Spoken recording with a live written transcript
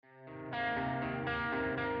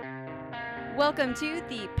Welcome to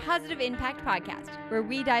the Positive Impact Podcast, where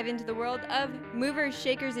we dive into the world of movers,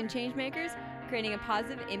 shakers, and changemakers, creating a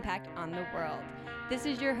positive impact on the world. This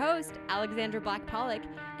is your host, Alexandra Black-Pollock,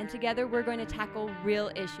 and together we're going to tackle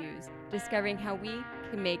real issues, discovering how we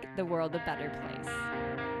can make the world a better place.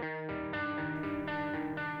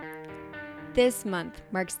 This month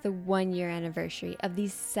marks the 1-year anniversary of the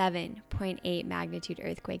 7.8 magnitude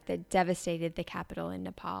earthquake that devastated the capital in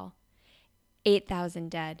Nepal.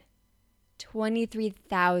 8,000 dead.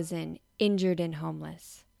 23,000 injured and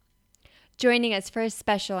homeless. Joining us for a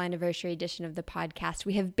special anniversary edition of the podcast,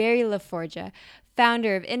 we have Barry LaForgia,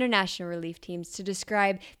 founder of International Relief Teams, to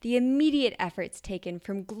describe the immediate efforts taken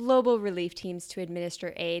from global relief teams to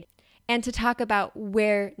administer aid and to talk about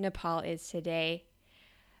where Nepal is today.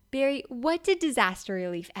 Barry, what did disaster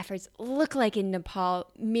relief efforts look like in Nepal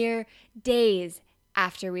mere days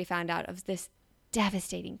after we found out of this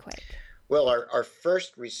devastating quake? Well, our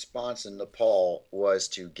first response in Nepal was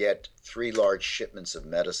to get 3 large shipments of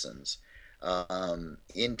medicines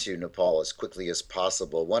into Nepal as quickly as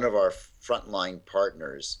possible. One of our frontline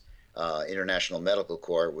partners, International Medical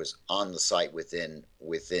Corps, was on the site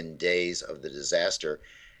within days of the disaster,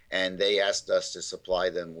 and they asked us to supply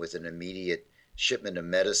them with an immediate shipment of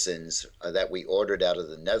medicines that we ordered out of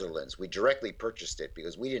the Netherlands. We directly purchased it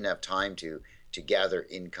because we didn't have time to gather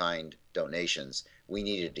in-kind donations. We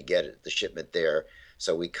needed to get the shipment there.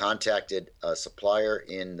 So we contacted a supplier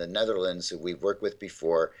in the Netherlands who we've worked with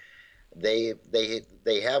before. They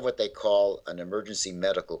have what they call an emergency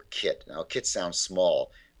medical kit. Now, kit sounds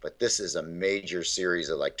small, but this is a major series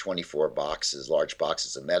of like 24 boxes, large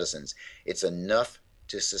boxes of medicines. It's enough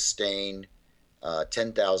to sustain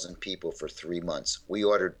 10,000 people for 3 months. We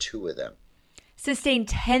ordered 2 of them. Sustain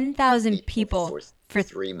 10,000 people for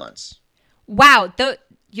 3 months. Wow,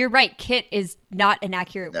 you're right. Kit is not an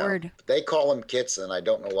accurate word. They call them kits, and I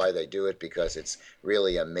don't know why they do it, because it's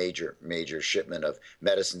really a major shipment of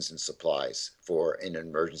medicines and supplies for an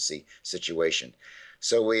emergency situation.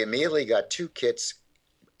 So we immediately got 2 kits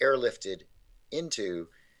airlifted into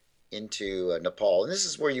Nepal, and this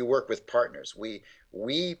is where you work with partners.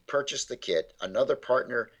 We purchased the kit. Another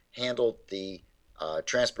partner handled the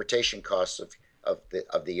transportation costs of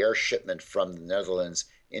the air shipment from the Netherlands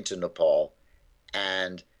into Nepal,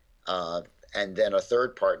 and then a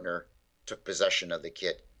third partner took possession of the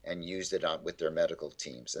kit and used it with their medical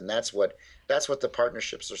teams. And that's what the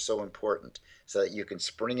partnerships are so important, so that you can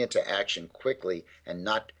spring into action quickly and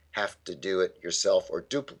not have to do it yourself or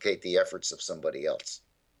duplicate the efforts of somebody else.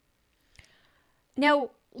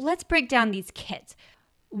 Now, let's break down these kits.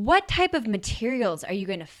 What type of materials are you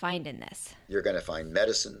going to find in this? You're going to find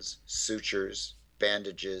medicines, sutures,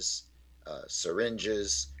 bandages,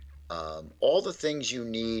 syringes, all the things you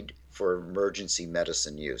need for emergency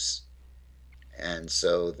medicine use. And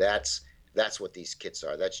so that's what these kits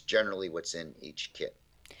are. That's generally what's in each kit.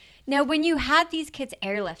 Now, when you had these kits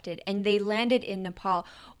airlifted and they landed in Nepal,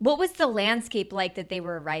 what was the landscape like that they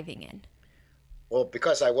were arriving in? Well,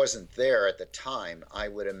 because I wasn't there at the time, I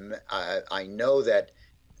know that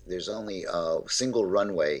there's only a single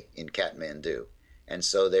runway in Kathmandu, and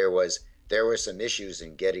so there were some issues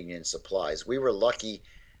in getting in supplies. We were lucky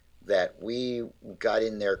that we got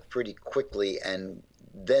in there pretty quickly, and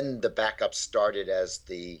then the backup started as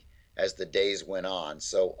the days went on.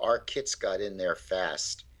 So our kits got in there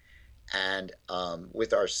fast, and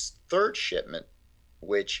with our third shipment,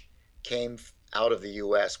 which came out of the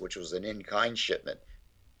U.S., which was an in-kind shipment,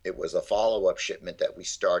 it was a follow-up shipment that we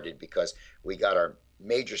started because we got our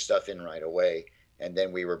major stuff in right away, and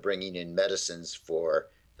then we were bringing in medicines for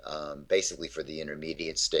basically for the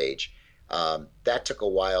intermediate stage. That took a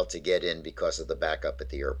while to get in because of the backup at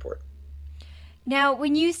the airport. Now,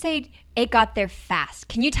 when you say it got there fast,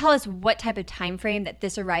 can you tell us what type of time frame that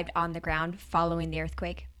this arrived on the ground following the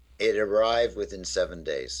earthquake? It arrived within 7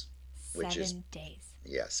 days. 7 days.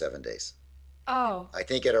 Yeah, 7 days. Oh. I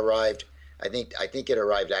think it arrived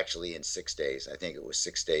actually in 6 days. I think it was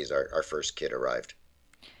 6 days our first kit arrived.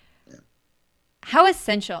 Yeah. How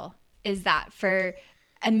essential is that for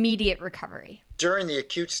immediate recovery? During the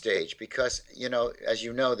acute stage, because, as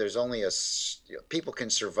you know, there's only people can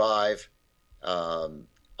survive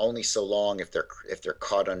only so long if they're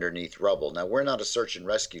caught underneath rubble. Now, we're not a search and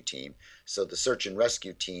rescue team, so the search and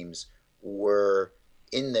rescue teams were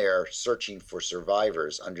in there searching for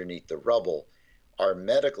survivors underneath the rubble. Our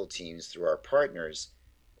medical teams, through our partners,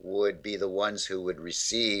 would be the ones who would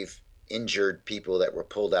receive injured people that were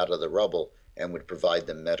pulled out of the rubble and would provide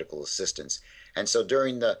them medical assistance. And so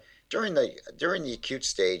during the acute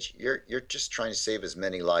stage, you're just trying to save as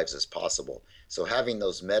many lives as possible. So having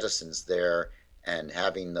those medicines there and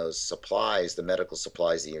having those supplies, the medical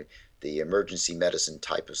supplies, the emergency medicine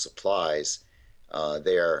type of supplies,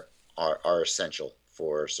 are essential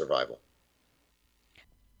for survival.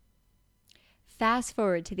 Fast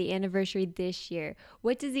forward to the anniversary this year.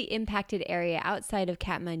 What does the impacted area outside of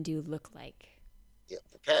Kathmandu look like? Yeah,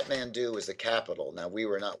 Kathmandu is the capital. Now we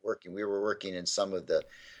were not working. We were working in some of the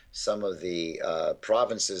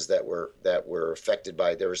provinces that were affected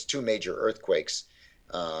by. There was two major earthquakes,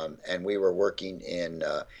 and we were working in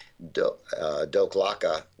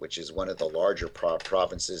Doklaka, which is one of the larger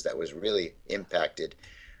provinces that was really impacted.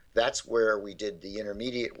 That's where we did the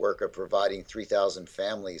intermediate work of providing 3,000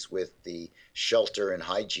 families with the shelter and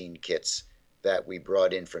hygiene kits that we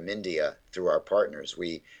brought in from India through our partners.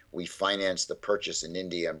 We financed the purchase in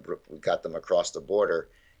India and we got them across the border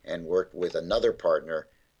and worked with another partner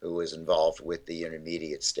who was involved with the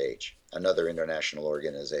intermediate stage, another international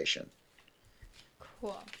organization.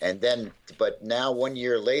 Cool. And then, but now 1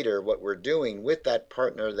 year later, what we're doing with that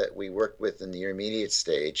partner that we worked with in the intermediate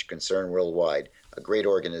stage, Concern Worldwide, a great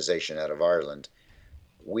organization out of Ireland,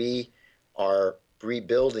 we are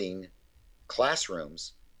rebuilding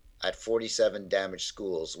classrooms at 47 damaged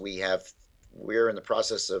schools. We're in the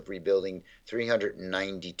process of rebuilding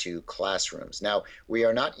 392 classrooms. Now, we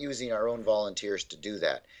are not using our own volunteers to do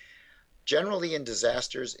that. Generally, in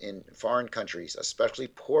disasters in foreign countries, especially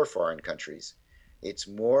poor foreign countries, it's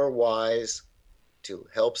more wise to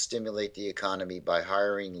help stimulate the economy by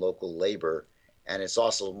hiring local labor. And it's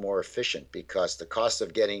also more efficient because the cost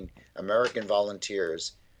of getting American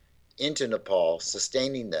volunteers into Nepal,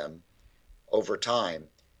 sustaining them over time,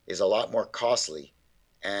 is a lot more costly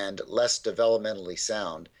and less developmentally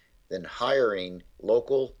sound than hiring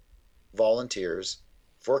local volunteers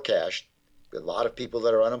for cash. A lot of people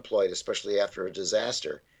that are unemployed, especially after a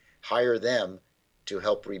disaster, hire them to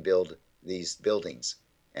help rebuild these buildings.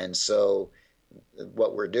 And so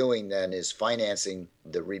what we're doing then is financing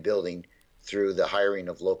the rebuilding through the hiring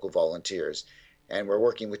of local volunteers. And we're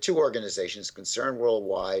working with two organizations, Concern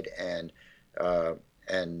Worldwide uh,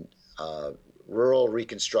 and Rural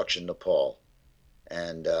Reconstruction Nepal.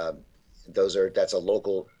 And that's a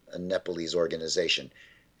local Nepalese organization.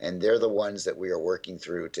 And they're the ones that we are working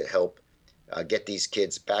through to help get these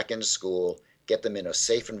kids back into school, get them in a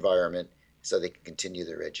safe environment so they can continue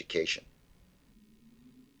their education.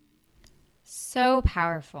 So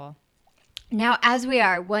powerful. Now, as we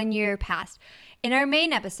are 1 year past, in our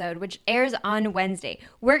main episode, which airs on Wednesday,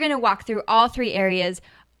 we're going to walk through all three areas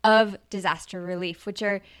of disaster relief, which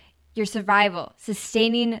are your survival,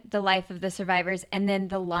 sustaining the life of the survivors, and then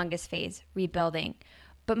the longest phase, rebuilding.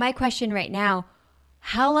 But my question right now,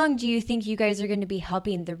 how long do you think you guys are going to be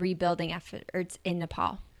helping the rebuilding efforts in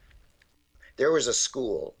Nepal? There was a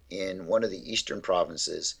school in one of the eastern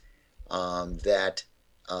provinces that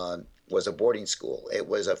was a boarding school. It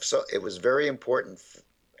was very important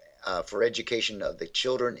for education of the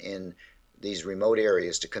children in these remote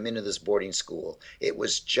areas to come into this boarding school. It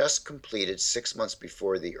was just completed 6 months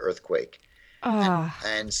before the earthquake. Ah,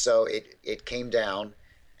 And so it came down,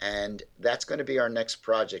 and that's going to be our next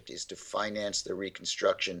project, is to finance the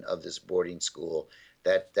reconstruction of this boarding school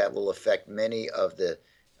that will affect many of the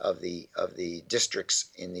districts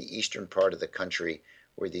in the eastern part of the country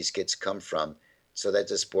where these kids come from, so that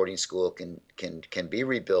this boarding school can be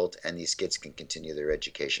rebuilt and these kids can continue their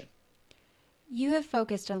education. you have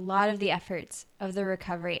focused a lot of the efforts of the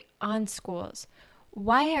recovery on schools.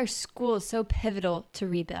 Why are schools so pivotal to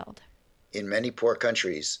rebuild? In many poor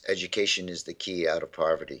countries, education is the key out of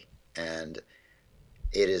poverty, and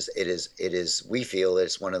it is we feel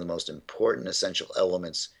it's one of the most important essential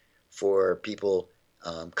elements for people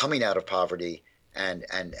coming out of poverty and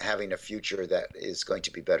having a future that is going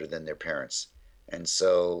to be better than their parents. And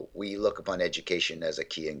so we look upon education as a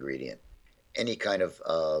key ingredient. Any kind of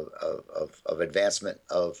advancement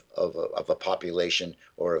of a population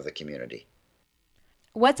or of a community.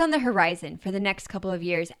 What's on the horizon for the next couple of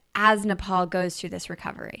years as Nepal goes through this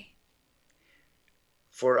recovery?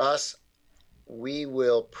 For us, we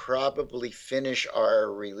will probably finish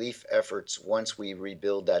our relief efforts once we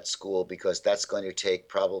rebuild that school, because that's going to take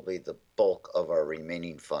probably the bulk of our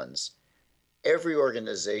remaining funds. Every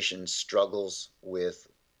organization is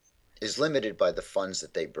limited by the funds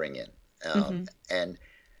that they bring in. Mm-hmm. And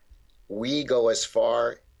we go as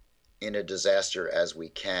far in a disaster as we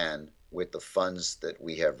can with the funds that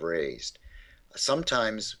we have raised.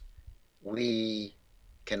 Sometimes we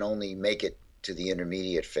can only make it to the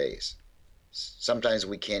intermediate phase. Sometimes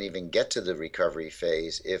we can't even get to the recovery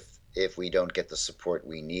phase if we don't get the support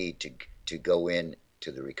we need to go in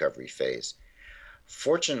to the recovery phase.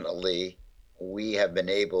 Fortunately, we have been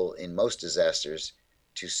able in most disasters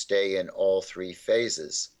to stay in all three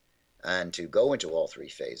phases and to go into all three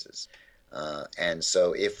phases. And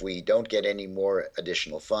so if we don't get any more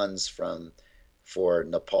additional funds for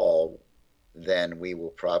Nepal, then we will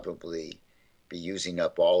probably be using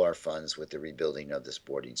up all our funds with the rebuilding of this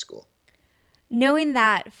boarding school. Knowing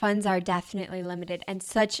that funds are definitely limited and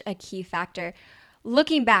such a key factor,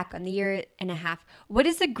 looking back on the year and a half, what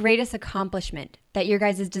is the greatest accomplishment that your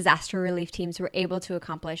guys' disaster relief teams were able to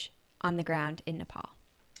accomplish on the ground in Nepal?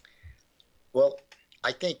 Well,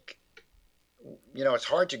 I think, it's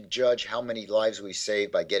hard to judge how many lives we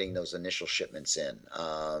saved by getting those initial shipments in.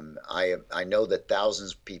 I know that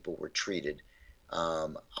thousands of people were treated.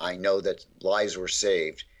 I know that lives were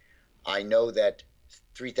saved. I know that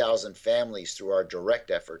 3,000 families, through our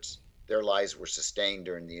direct efforts, their lives were sustained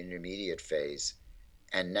during the intermediate phase.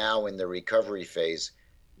 And now in the recovery phase,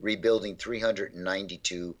 rebuilding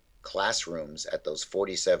 392 classrooms at those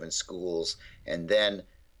 47 schools, and then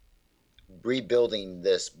rebuilding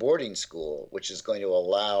this boarding school, which is going to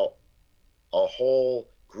allow a whole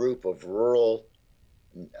group of rural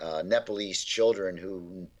Nepalese children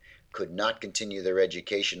who could not continue their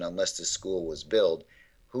education unless the school was built.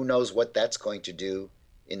 Who knows what that's going to do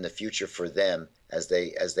in the future for them as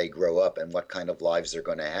they grow up and what kind of lives they're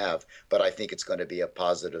going to have. But I think it's going to be a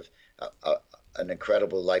positive, an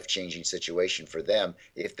incredible life-changing situation for them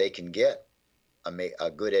if they can get a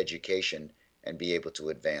good education and be able to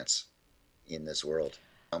advance in this world.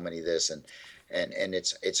 How many of this and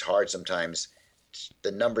it's hard sometimes.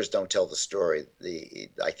 The numbers don't tell the story.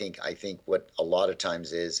 I think what a lot of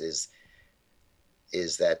times is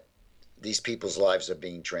that these people's lives are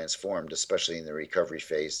being transformed, especially in the recovery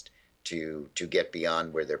phase, to get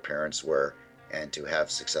beyond where their parents were and to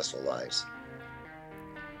have successful lives.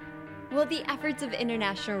 Well, the efforts of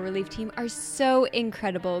International Relief Team are so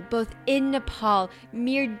incredible, both in Nepal,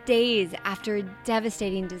 mere days after a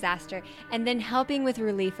devastating disaster, and then helping with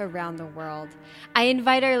relief around the world. I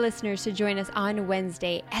invite our listeners to join us on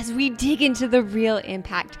Wednesday as we dig into the real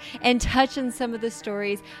impact and touch on some of the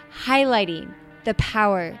stories highlighting the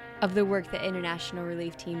power of the work that International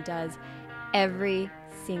Relief Team does every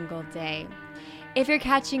single day. If you're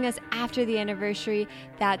catching us after the anniversary,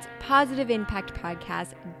 that's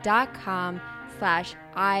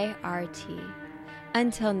positiveimpactpodcast.com/IRT.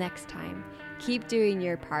 Until next time, keep doing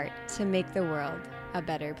your part to make the world a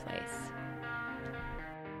better place.